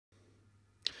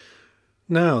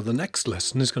Now, the next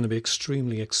lesson is going to be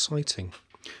extremely exciting,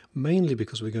 mainly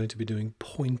because we're going to be doing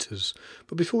pointers.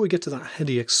 But before we get to that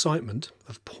heady excitement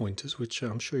of pointers, which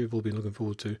I'm sure you've all been looking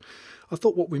forward to, I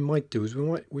thought what we might do is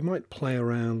we might play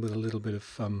around with a little bit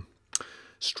of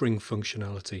string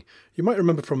functionality. You might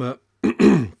remember from a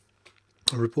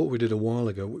report we did a while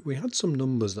ago, we had some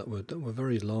numbers that were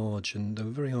very large and they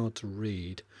were very hard to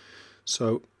read.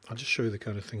 So I'll just show you the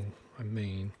kind of thing I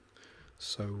mean.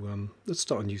 So let's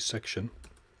start a new section.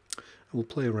 We'll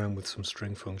play around with some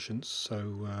string functions. So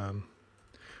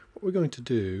what we're going to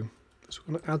do is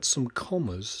we're going to add some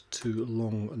commas to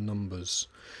long numbers.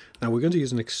 Now we're going to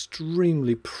use an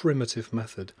extremely primitive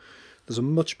method. There's a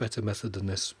much better method than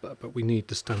this, but we need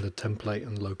the standard template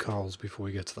and locales before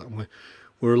we get to that. And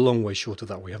we're a long way short of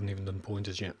that. We haven't even done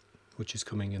pointers yet, which is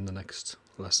coming in the next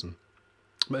lesson.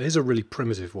 But here's a really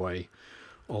primitive way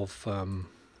of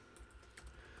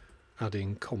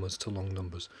adding commas to long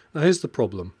numbers. Now here's the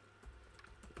problem.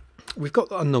 We've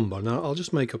got a number. Now I'll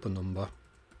just make up a number,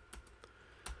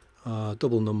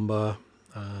 double number,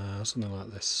 something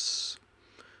like this.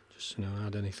 Just, you know,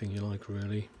 add anything you like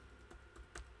really.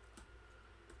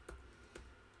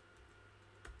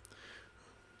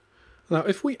 Now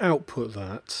if we output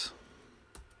that,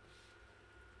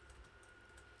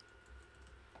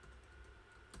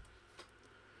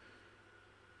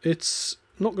 it's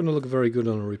not going to look very good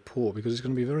on a report because it's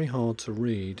going to be very hard to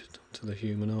read to the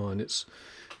human eye, and it's,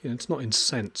 you know, it's not in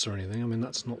cents or anything. I mean,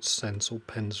 that's not cents or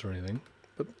pence or anything.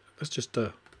 But let's just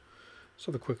let's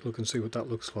have a quick look and see what that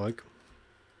looks like.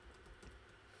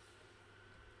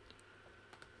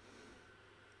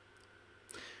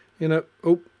 You know,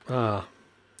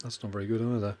 that's not very good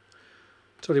either.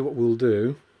 Tell you what we'll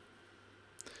do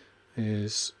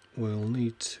is we'll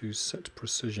need to set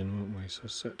precision, won't we? So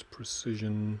set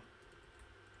precision.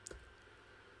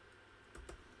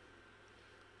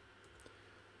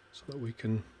 So that we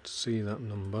can see that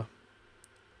number.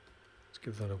 Let's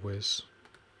give that a whiz.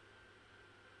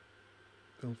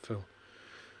 Fill.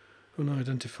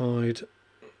 Unidentified.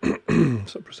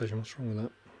 Set precision. What's wrong with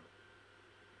that?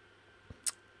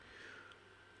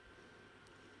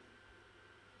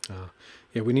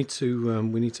 Yeah, we need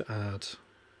to add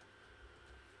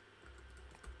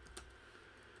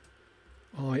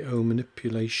IO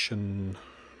manipulation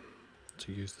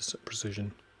to use the set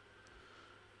precision.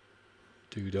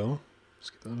 Doodah. Let's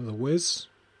give that another whiz.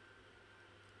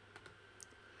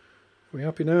 Are we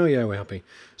happy now? Yeah, we're happy.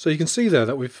 So you can see there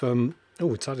that we've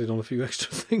it's added on a few extra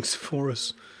things for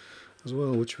us as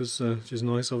well, which is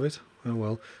nice of it. Oh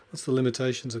well, that's the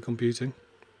limitations of computing.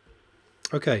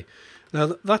 Okay,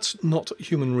 now that's not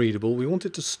human readable. We want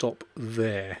it to stop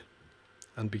there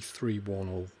and be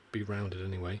 3-1 or be rounded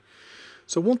anyway.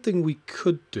 So one thing we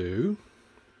could do,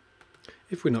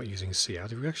 if we're not using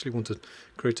CAD, if we actually want to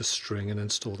create a string and then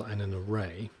store that in an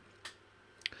array,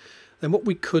 then what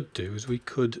we could do is we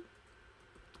could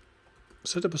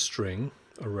set up a string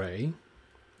array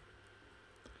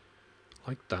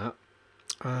like that,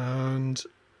 and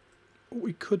what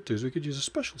we could do is we could use a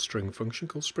special string function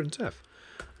called sprintf,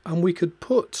 and we could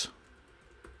put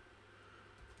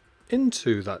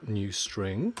into that new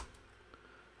string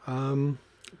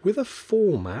with a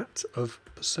format of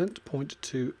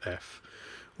 %.2f,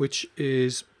 which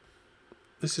is,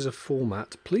 this is a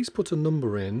format. Please put a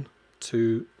number in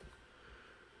to,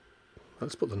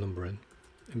 let's put the number in,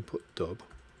 input dub.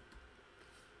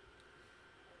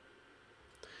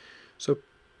 So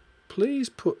please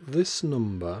put this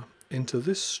number into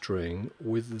this string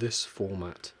with this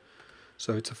format.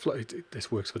 So it's a float.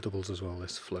 This works for doubles as well,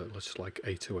 this float, just like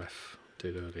A2F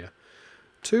did earlier.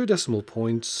 2 decimal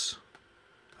points,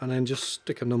 and then just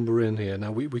stick a number in here.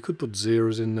 Now we could put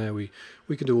zeros in there, we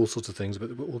can do all sorts of things,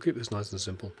 but we'll keep this nice and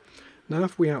simple. Now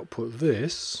if we output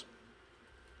this,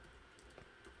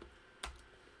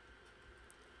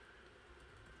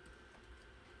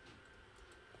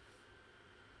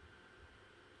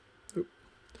 let's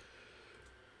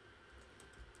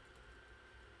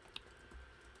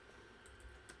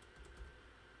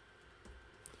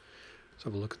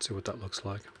have a look and see what that looks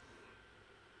like.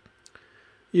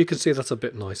 You can see that's a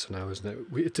bit nicer now, isn't it?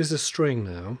 It is a string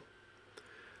now,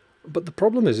 but the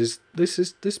problem is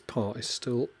this part is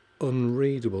still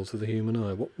unreadable to the human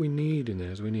eye. What we need in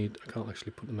there is I can't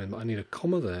actually put them in, but I need a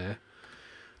comma there,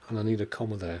 and I need a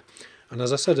comma there. And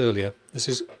as I said earlier, this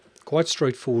is quite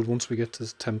straightforward once we get to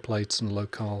templates and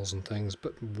locales and things,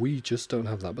 but we just don't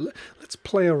have that. But let's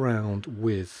play around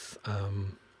with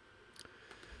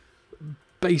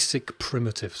basic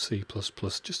primitive C++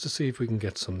 just to see if we can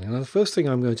get something. Now the first thing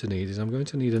I'm going to need is I'm going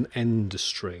to need an end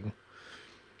string,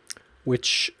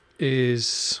 which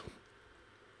is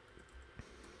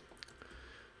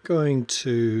going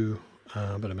to,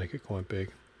 better make it quite big,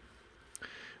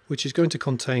 which is going to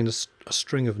contain a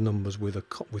string of numbers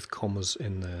with commas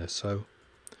in there. So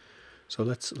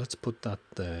let's put that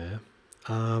there.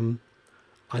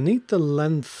 I need the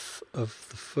length of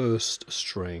the first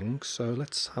string, so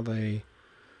let's have let's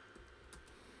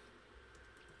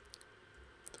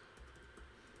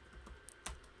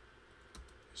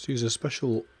use a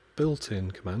special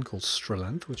built-in command called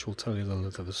strlen, which will tell you the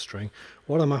length of a string.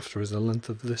 What I'm after is the length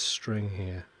of this string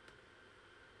here,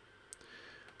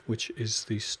 which is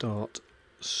the start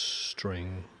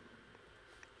string.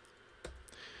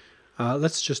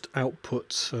 Let's just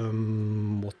output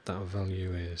what that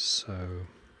value is. So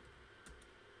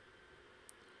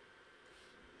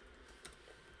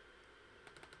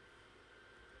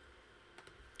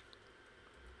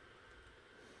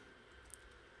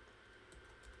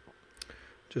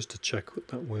just to check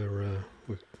that we're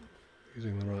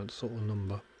using the right sort of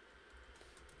number.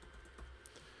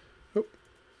 Oh.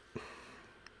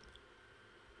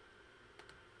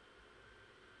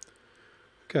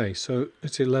 Okay, so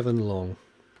it's 11 long.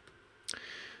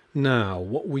 Now,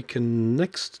 what we can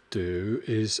next do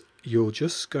is, you're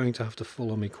just going to have to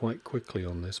follow me quite quickly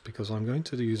on this, because I'm going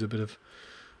to use a bit of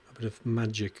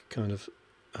magic, kind of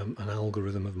an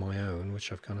algorithm of my own,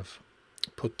 which I've kind of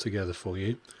put together for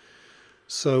you.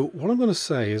 So what I'm going to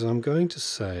say is, I'm going to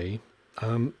say,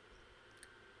 now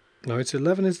it's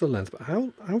 11 is the length, but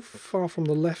how far from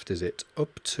the left is it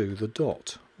up to the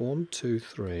dot? 1, 2,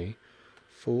 3,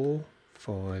 4,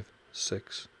 5,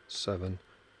 6, 7,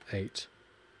 8.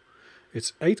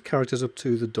 It's 8 characters up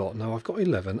to the dot. Now I've got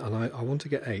 11 and I want to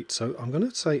get 8, so I'm going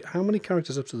to say how many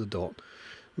characters up to the dot.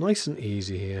 Nice and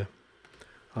easy here.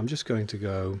 I'm just going to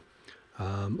go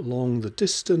along the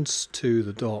distance to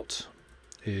the dot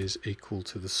is equal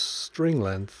to the string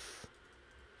length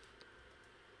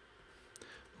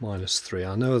minus 3.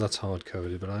 I know that's hard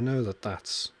coded, but I know that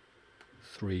that's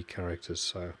 3 characters,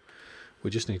 so we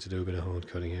just need to do a bit of hard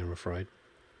coding here, I'm afraid.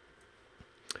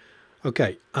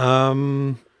 Okay,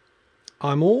 I'm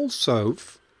also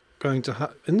going to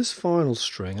have, in this final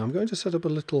string, I'm going to set up a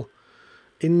little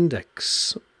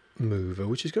index mover,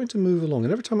 which is going to move along,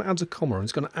 and every time it adds a comma,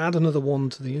 it's going to add another one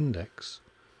to the index.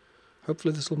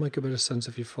 Hopefully this will make a bit of sense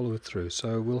if you follow it through.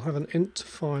 So we'll have an int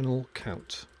final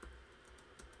count.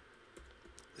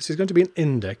 This is going to be an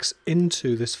index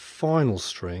into this final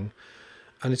string,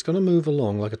 and it's going to move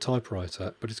along like a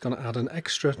typewriter, but it's going to add an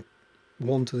extra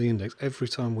one to the index every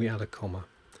time we add a comma.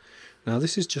 Now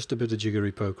this is just a bit of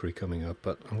jiggery pokery coming up,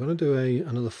 but I'm going to do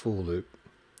another for loop.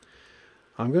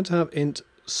 I'm going to have int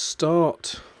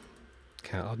start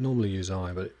count. I'd normally use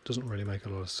I, but it doesn't really make a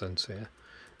lot of sense here.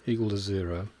 Equal to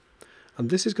 0. And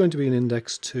this is going to be an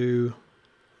index to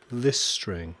this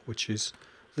string, which is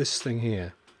this thing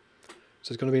here.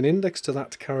 So it's going to be an index to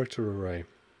that character array.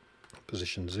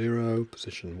 Position 0,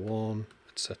 position 1,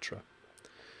 etc.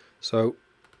 So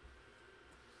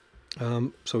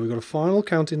we've got a final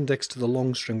count index to the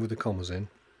long string with the commas in,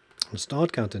 and a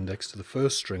start count index to the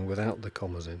first string without the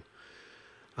commas in.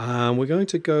 And we're going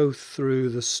to go through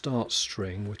the start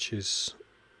string, which is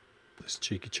this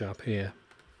cheeky chap here.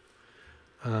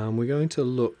 We're going to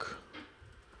look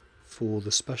for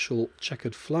the special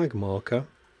checkered flag marker,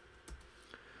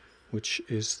 which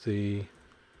is the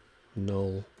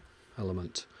null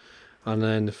element. And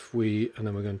then we're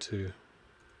going to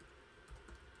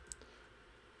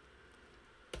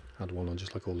add one on,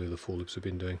 just like all the other for loops we've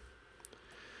been doing.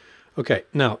 Okay,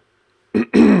 now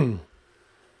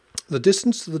the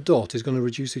distance to the dot is going to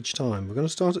reduce each time. We're going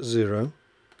to start at 0.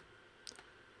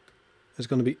 There's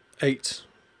going to be 8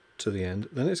 to the end,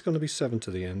 then it's going to be 7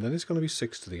 to the end, then it's going to be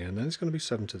 6 to the end, then it's going to be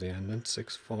 7 to the end, then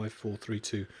 6, 5, 4, 3,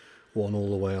 2, 1 all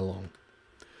the way along.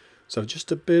 So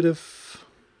just a bit of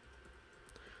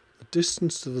the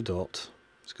distance to the dot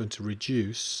is going to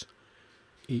reduce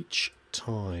each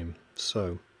time.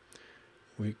 So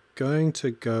we're going to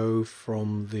go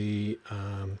from the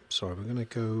we're going to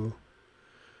go,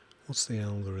 what's the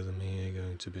algorithm here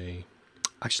going to be?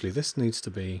 Actually, this needs to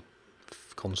be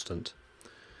constant.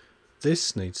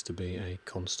 This needs to be a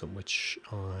constant, which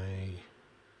what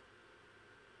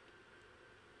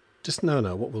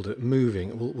we'll do,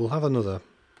 moving, we'll have another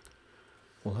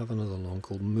long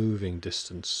called moving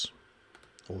distance,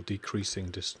 or decreasing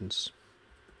distance.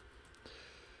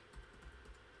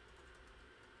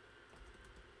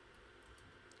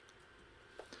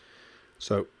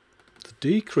 So the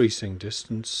decreasing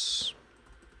distance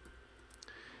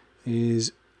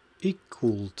is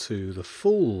equal to the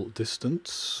full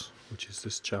distance, which is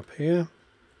this chap here.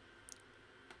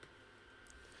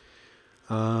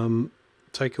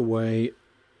 Take away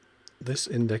this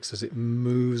index as it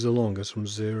moves along goes from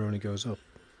 0 and it goes up.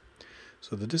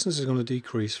 So the distance is going to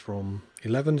decrease from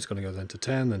 11, it's going to go then to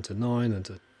 10, then to 9, then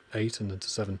to 8, and then to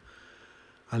 7.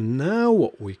 And now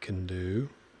what we can do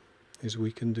is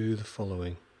we can do the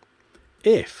following.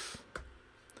 If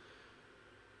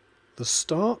the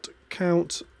start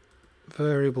count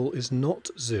variable is not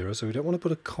 0, so we don't want to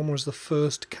put a comma as the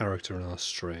first character in our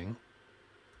string,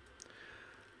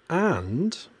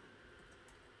 and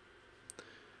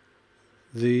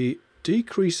the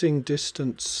decreasing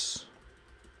distance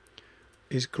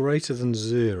is greater than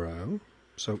 0,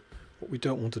 so what we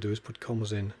don't want to do is put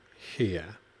commas in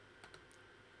here,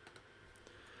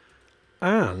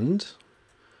 and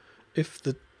if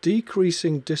the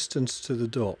decreasing distance to the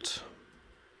dot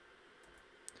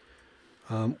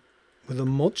with a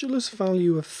modulus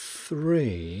value of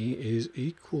 3 is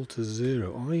equal to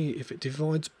 0, i.e. if it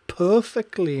divides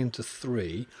perfectly into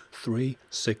 3,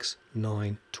 6,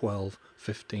 9, 12,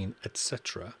 15,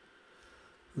 etc.,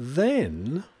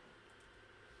 then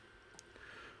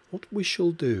what we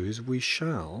shall do is we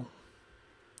shall,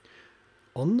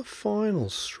 on the final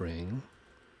string,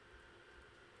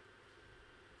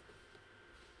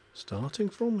 starting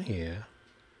from here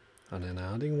and then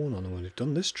adding one on, and we've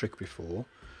done this trick before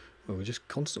where we just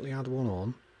constantly add one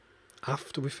on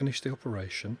after we finish the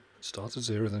operation. It starts at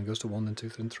 0, then goes to 1, then 2,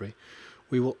 then 3.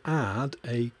 We will add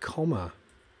a comma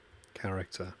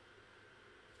character.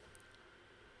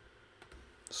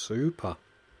 Super.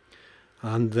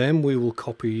 And then we will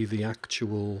copy the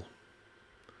actual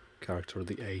character of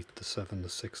the 8, the 7, the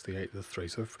 6, the 8, the 3.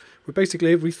 So if we're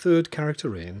basically every third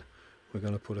character in, we're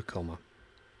going to put a comma.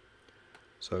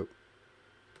 So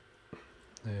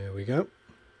there we go.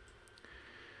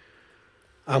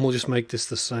 And we'll just make this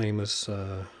the same as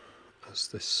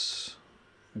this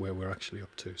where we're actually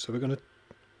up to. So we're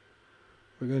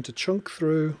going to chunk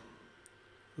through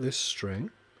this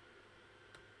string,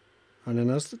 and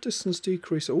then as the distance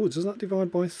decreases, oh, does that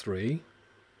divide by 3?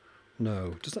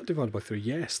 No. Does that divide by 3?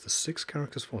 Yes, the 6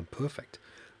 characters form. Perfect.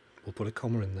 We'll put a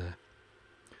comma in there.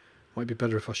 Might be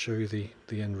better if I show you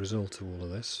the end result of all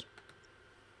of this.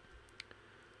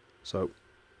 So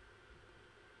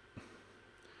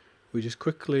we just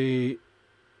quickly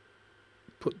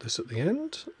put this at the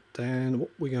end. Then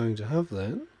what we're going to have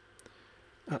then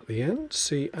at the end,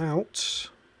 see out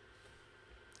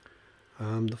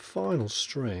the final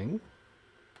string.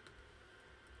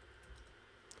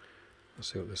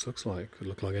 Let's see what this looks like. Could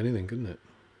look like anything, couldn't it?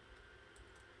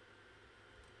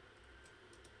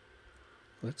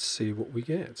 Let's see what we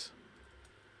get.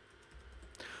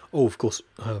 Oh, of course,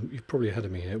 you're probably ahead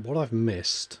of me here. What I've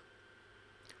missed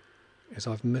is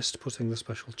I've missed putting the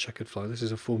special checkered flag. This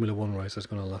is a Formula 1 race that's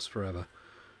going to last forever.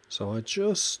 So I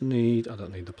just need, I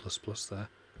don't need the plus plus there.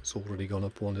 It's already gone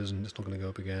up one, isn't it? It's not going to go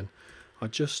up again. I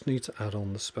just need to add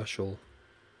on the special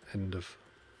end of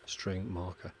string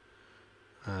marker.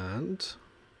 And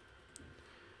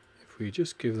if we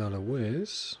just give that a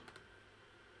whiz,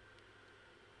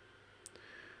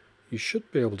 you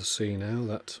should be able to see now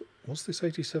that, what's this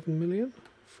 87 million?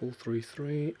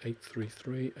 433,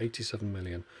 833, 87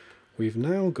 million. We've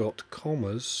now got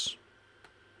commas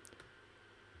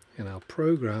in our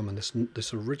program, and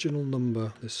this original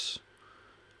number, this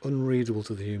unreadable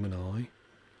to the human eye,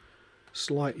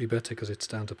 slightly better because it's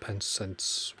down to pence,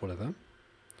 cents, whatever.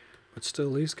 But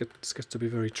still, this gets to be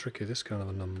very tricky, this kind of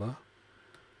a number.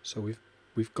 So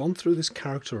we've gone through this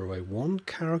character array, one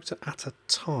character at a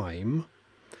time,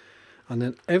 and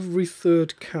then every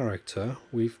third character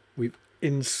we've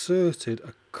inserted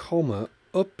a comma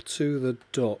up to the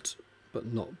dot,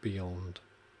 but not beyond.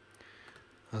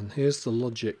 And here's the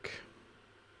logic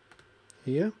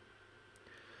here.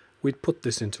 We'd put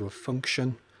this into a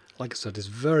function. Like I said, it's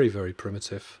very, very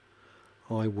primitive.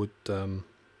 I would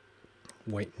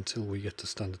wait until we get to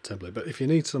standard template. But if you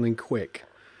need something quick,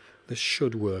 this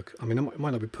should work. I mean, it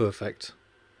might not be perfect.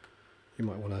 You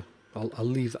might want to... I'll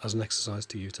leave that as an exercise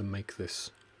to you to make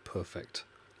this perfect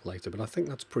later. But I think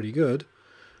that's pretty good.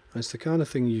 And it's the kind of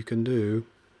thing you can do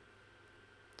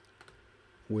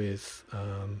with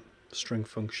string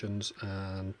functions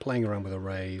and playing around with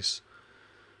arrays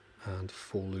and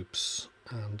for loops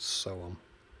and so on.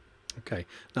 Okay,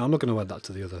 now I'm not going to add that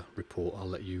to the other report. I'll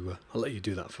let you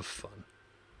do that for fun.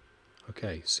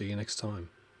 Okay, see you next time.